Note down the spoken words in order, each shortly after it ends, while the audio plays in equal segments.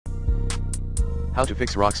How to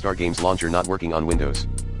fix Rockstar Games Launcher not working on Windows.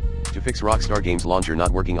 To fix Rockstar Games Launcher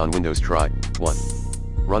not working on Windows, try 1.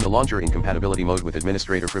 Run the launcher in compatibility mode with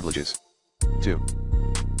administrator privileges. 2.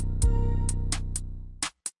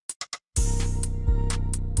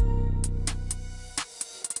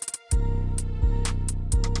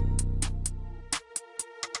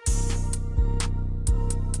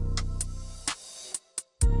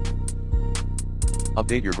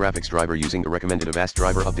 Update your graphics driver using the recommended Avast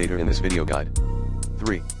driver updater in this video guide.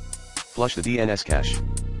 3. Flush the DNS cache.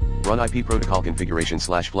 Run IP protocol configuration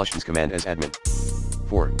 /flushdns command as admin.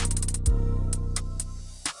 4.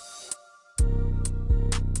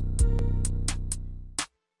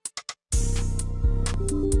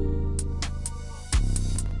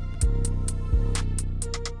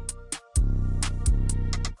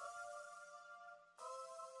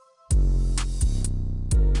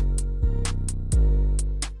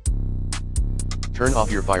 Turn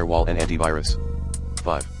off your firewall and antivirus.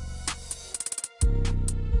 5.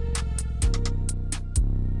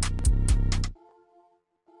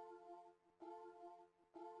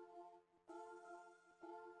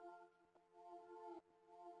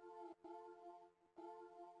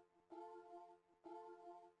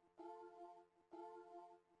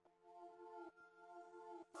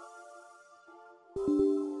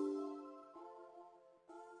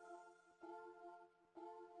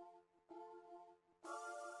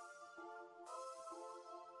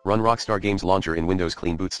 Run Rockstar Games Launcher in Windows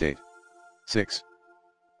clean boot state. 6.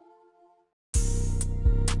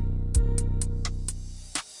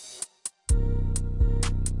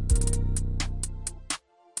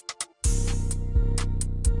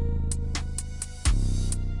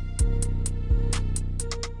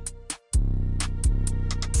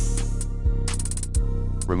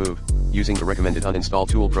 Remove, using the recommended Uninstall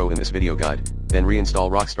Tool Pro in this video guide, then reinstall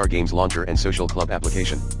Rockstar Games Launcher and Social Club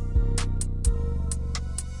application.